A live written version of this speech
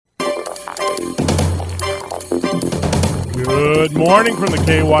Good morning from the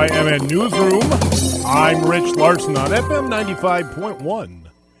KYMN newsroom. I'm Rich Larson on FM 95.1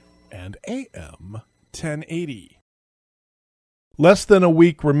 and AM 1080. Less than a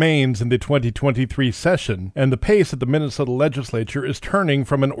week remains in the 2023 session, and the pace at the Minnesota legislature is turning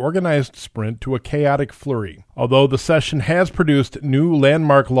from an organized sprint to a chaotic flurry. Although the session has produced new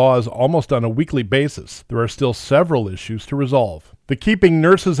landmark laws almost on a weekly basis, there are still several issues to resolve. The Keeping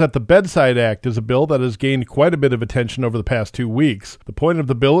Nurses at the Bedside Act is a bill that has gained quite a bit of attention over the past 2 weeks. The point of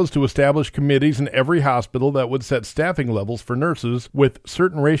the bill is to establish committees in every hospital that would set staffing levels for nurses with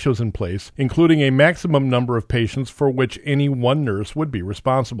certain ratios in place, including a maximum number of patients for which any one nurse would be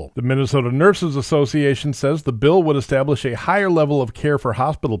responsible. The Minnesota Nurses Association says the bill would establish a higher level of care for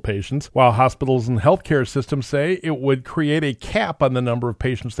hospital patients, while hospitals and healthcare systems say it would create a cap on the number of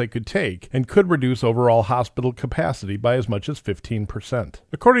patients they could take and could reduce overall hospital capacity by as much as 15%.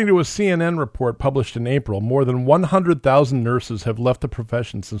 According to a CNN report published in April, more than 100,000 nurses have left the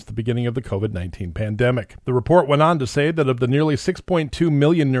profession since the beginning of the COVID-19 pandemic. The report went on to say that of the nearly 6.2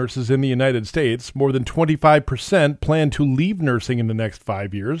 million nurses in the United States, more than 25% plan to leave nursing in the next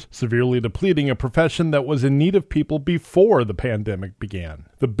 5 years, severely depleting a profession that was in need of people before the pandemic began.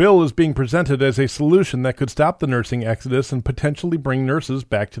 The bill is being presented as a solution that could stop the nursing exodus and potentially bring nurses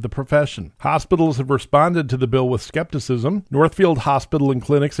back to the profession. Hospitals have responded to the bill with skepticism. Northfield Hospital and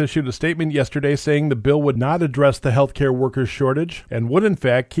Clinics issued a statement yesterday saying the bill would not address the healthcare workers shortage and would in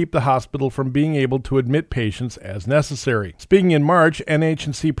fact keep the hospital from being able to admit patients as necessary. Speaking in March,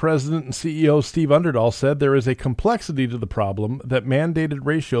 NHC President and CEO Steve Underdahl said there is a complexity to the problem that mandated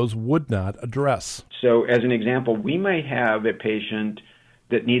ratios would not address. So as an example, we might have a patient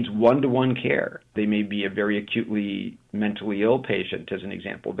that needs one-to-one care. They may be a very acutely mentally ill patient, as an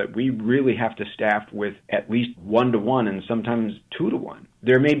example, that we really have to staff with at least one-to-one and sometimes two-to-one.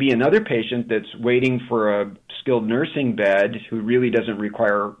 There may be another patient that's waiting for a skilled nursing bed who really doesn't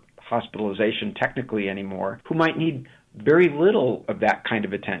require hospitalization technically anymore, who might need very little of that kind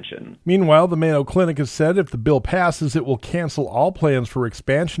of attention. Meanwhile, the Mayo Clinic has said if the bill passes, it will cancel all plans for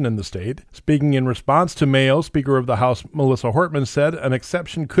expansion in the state. Speaking in response to Mayo, Speaker of the House Melissa Hortman said an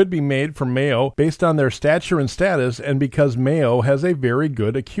exception could be made for Mayo based on their stature and status and because Mayo has a very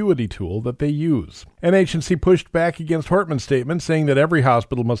good acuity tool that they use. NHC pushed back against Hortman's statement, saying that every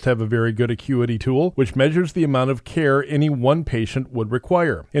hospital must have a very good acuity tool, which measures the amount of care any one patient would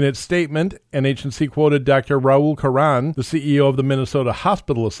require. In its statement, NHC quoted Dr. Raul Karan, the CEO of the Minnesota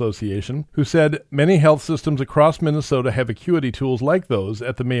Hospital Association, who said many health systems across Minnesota have acuity tools like those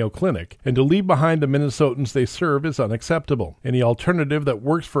at the Mayo Clinic, and to leave behind the Minnesotans they serve is unacceptable. Any alternative that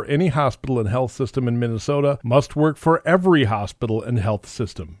works for any hospital and health system in Minnesota must work for every hospital and health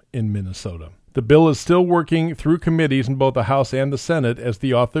system in Minnesota. The bill is still working through committees in both the House and the Senate as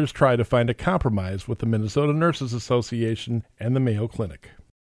the authors try to find a compromise with the Minnesota Nurses Association and the Mayo Clinic.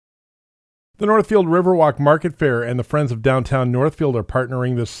 The Northfield Riverwalk Market Fair and the Friends of Downtown Northfield are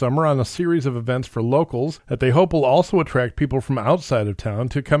partnering this summer on a series of events for locals that they hope will also attract people from outside of town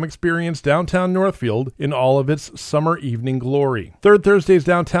to come experience downtown Northfield in all of its summer evening glory. Third Thursdays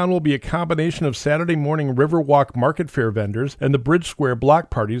downtown will be a combination of Saturday morning Riverwalk Market Fair vendors and the Bridge Square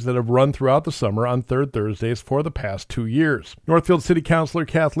block parties that have run throughout the summer on third Thursdays for the past 2 years. Northfield City Councilor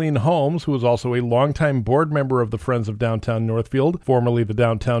Kathleen Holmes, who is also a longtime board member of the Friends of Downtown Northfield, formerly the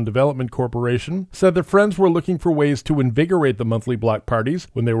Downtown Development Corporation, said the Friends were looking for ways to invigorate the monthly block parties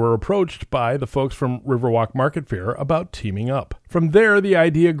when they were approached by the folks from Riverwalk Market Fair about teaming up. From there, the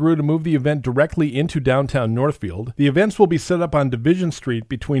idea grew to move the event directly into downtown Northfield. The events will be set up on Division Street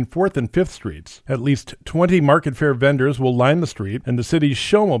between 4th and 5th Streets. At least 20 Market Fair vendors will line the street, and the city's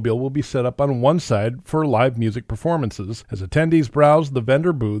showmobile will be set up on one side for live music performances as attendees browse the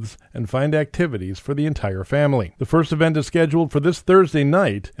vendor booths and find activities for the entire family. The first event is scheduled for this Thursday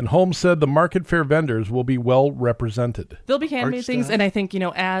night, and Holmes said the Market Fair vendors will be well represented. There'll be handmade things, and I think,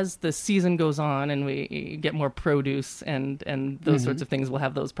 as the season goes on and we get more produce and those sorts of things, we'll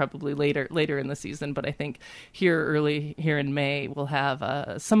have those probably later in the season. But I think early in May, we'll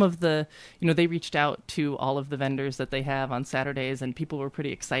have some of the, they reached out to all of the vendors that they have on Saturdays, and people were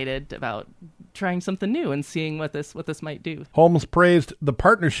pretty excited about trying something new and seeing what this might do. Holmes praised the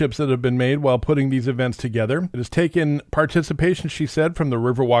partnerships that have been made while putting these events together. It has taken participation, she said, from the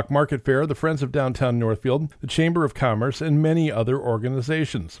Riverwalk Market Fair, the Friends of Downtown Northfield, the Chamber of Commerce, and many other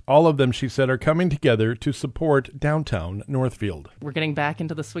organizations. All of them, she said, are coming together to support downtown Northfield. We're getting back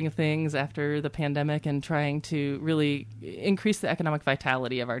into the swing of things after the pandemic and trying to really increase the economic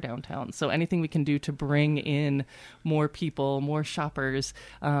vitality of our downtown. So anything we can do to bring in more people, more shoppers,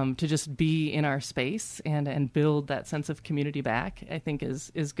 to just be in our space and build that sense of community back, I think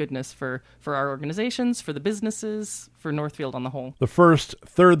is goodness for our organizations, for the businesses, Northfield on the whole. The first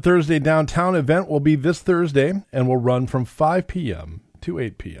Third Thursday Downtown event will be this Thursday and will run from 5 p.m. to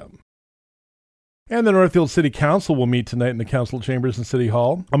 8 p.m. And the Northfield City Council will meet tonight in the council chambers in City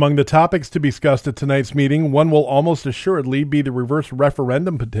Hall. Among the topics to be discussed at tonight's meeting, one will almost assuredly be the reverse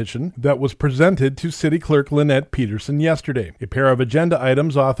referendum petition that was presented to City Clerk Lynette Peterson yesterday. A pair of agenda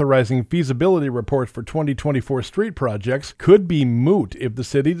items authorizing feasibility reports for 2024 street projects could be moot if the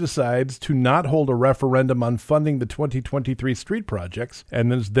city decides to not hold a referendum on funding the 2023 street projects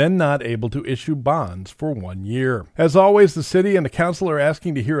and is then not able to issue bonds for 1 year. As always, the city and the council are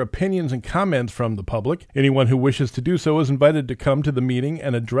asking to hear opinions and comments from the public. Anyone who wishes to do so is invited to come to the meeting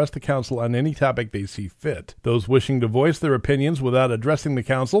and address the council on any topic they see fit. Those wishing to voice their opinions without addressing the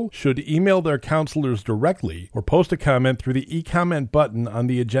council should email their councilors directly or post a comment through the e-comment button on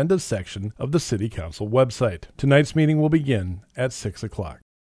the agenda section of the City Council website. Tonight's meeting will begin at 6 o'clock.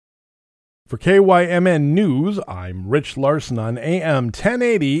 For KYMN News, I'm Rich Larson on AM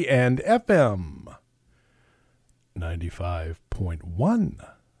 1080 and FM 95.1.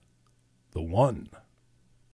 The One.